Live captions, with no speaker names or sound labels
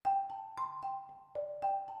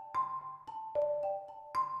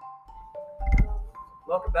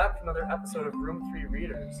welcome back to another episode of Room 3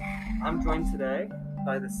 Readers. I'm joined today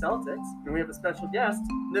by the Celtics, and we have a special guest,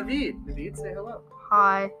 Naveed. Naveed, say hello.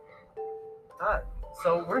 Hi. Hi.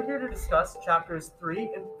 So we're here to discuss chapters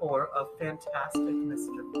 3 and 4 of Fantastic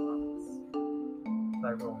Mr. Fox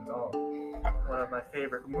by Roald Dahl. One of my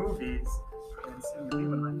favorite movies, and soon to be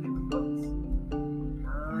one of my favorite books.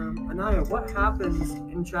 Anaya, what happens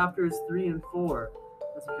in chapters 3 and 4?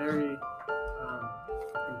 That's very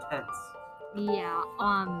intense. Yeah,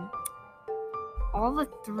 all the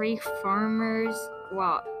three farmers,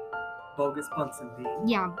 Boggis, Bunce, and Bean.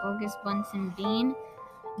 Boggis, Bunce, and Bean,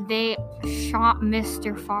 they shot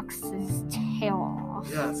Mr. Fox's tail off.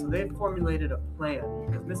 Yeah, so they've formulated a plan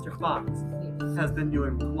because Mr. Fox has been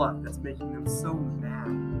doing what that's making them so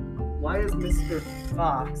mad. Why is Mr.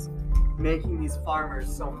 Fox making these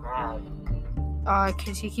farmers so mad?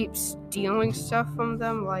 Because he keeps stealing stuff from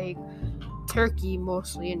them, like turkey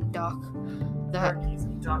mostly and duck. Turkeys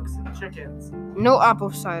and ducks and chickens. No apple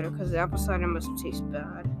cider, because the apple cider must taste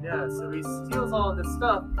bad. Yeah, so he steals all of this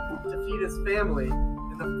stuff to feed his family,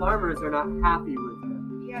 and the farmers are not happy with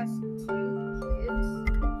him. He has 2 kids,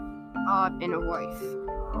 and a wife.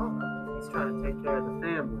 Oh, he's trying to take care of the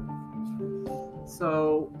family.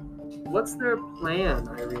 So, what's their plan,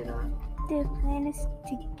 Irina? Their plan is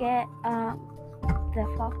to get the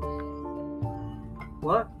fox.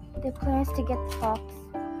 What? Their plan is to get the fox.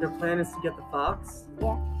 Their plan is to get the fox?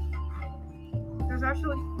 Yeah. There's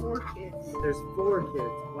actually 4 kids. There's 4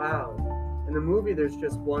 kids. Wow. In the movie, there's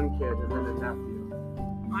just 1 kid and then a nephew.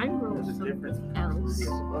 I wrote There's a difference something between the else. movie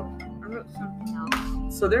and the book. I wrote something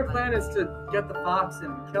else. So their plan is to get the fox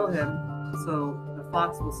and kill him so the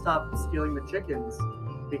fox will stop stealing the chickens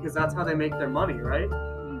because that's how they make their money, right?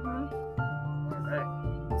 Mm-hmm. Alright.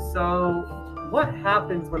 So what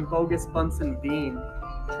happens when Boggis, Bunce, and Bean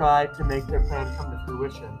try to make their plan come to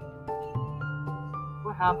fruition?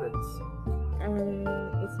 What happens?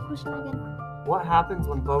 It's the question again. What happens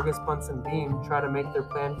when Boggis, Bunce, and Bean try to make their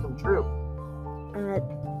plan come true?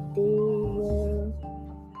 They will.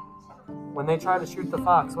 When they try to shoot the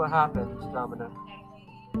fox, what happens, Dominic?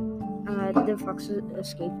 The fox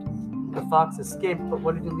escaped. The fox escaped, but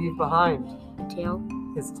what did he leave behind? The tail.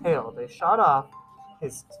 His tail. They shot off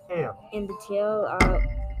his tail. And the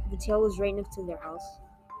tail was right next to their house.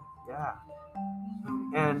 Yeah.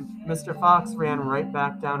 And Mr. Fox ran right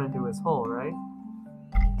back down into his hole, right?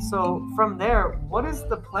 So from there, what is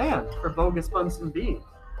the plan for Boggis, Bunce, and Bean?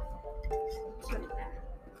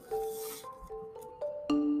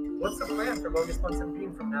 What's the plan for Boggis, Bunce, and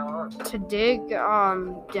Bean from now on? To dig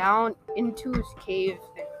down into his cave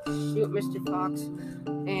and shoot Mr. Fox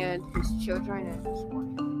and his children and his wife.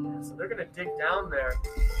 So they're gonna dig down there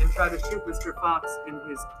and try to shoot Mr. Fox and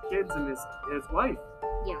his kids and his wife.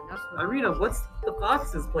 Yeah, that's what Irina, what's the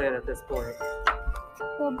fox's plan at this point?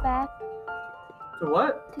 Go back. To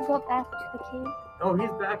what? To go back to the cave. Oh,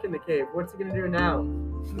 he's back in the cave. What's he gonna do now?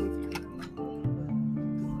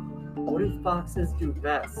 What do foxes do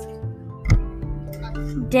best?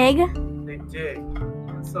 Dig. They dig.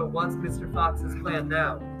 So what's Mr. Fox's plan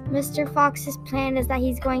now? Mr. Fox's plan is that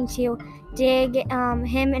he's going to dig.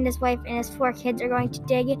 Him and his wife and his 4 kids are going to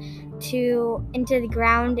dig into the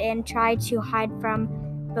ground and try to hide from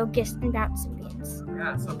Boggis and Bunce and Beans.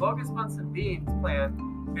 Yeah, so Boggis, Bunce, and Bean's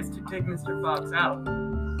plan is to dig Mr. Fox out.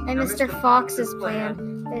 And Now, Mr. Fox's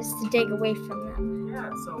plan is to dig away from them.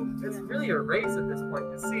 Yeah, so it's really a race at this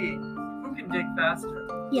point to see who can dig faster.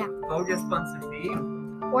 Yeah. Boggis, Bunce, and Bean?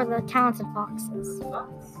 Or the talented foxes. The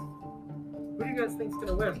fox. Who do you guys think's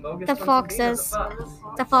gonna win? Boggis, The Bunce, foxes. and Bean, or the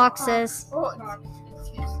fox? The foxes. Well,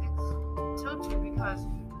 it's tilted because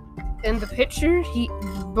in the picture,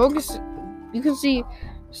 Boggis, you can see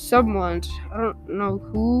someone. I don't know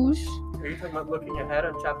whose. Are you talking about looking ahead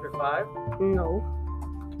on chapter 5? No.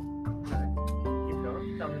 Okay. Keep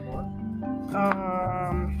going. Tell me more.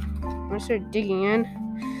 When I started digging in,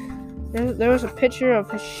 there was a picture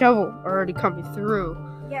of his shovel already coming through.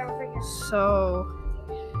 Yeah, over here. So,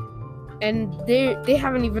 and they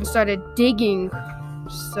haven't even started digging.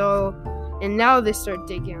 So, and now they start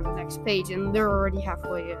digging on the next page, and they're already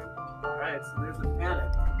halfway in. Alright, so there's a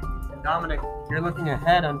panic. And Dominic, you're looking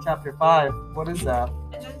ahead on chapter 5. What is that?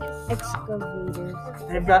 Excavators.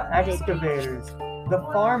 They've got excavators. The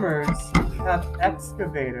farmers have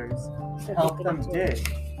excavators to help them dig.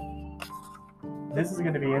 This is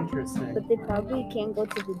going to be interesting. But they probably can't go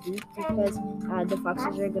to the deep because the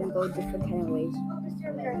foxes are going to go different kind of ways.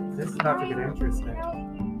 This is about to get interesting.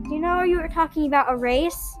 Do you know you were talking about a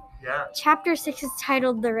race? Yeah. Chapter 6 is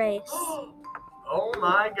titled The Race. Oh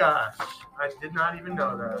my gosh. I did not even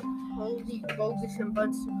know that. Holy Boggis and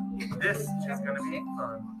Bunce. This is going to be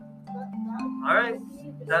fun. All right,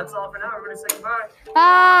 that's all for now. Everybody say goodbye.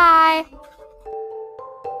 Bye.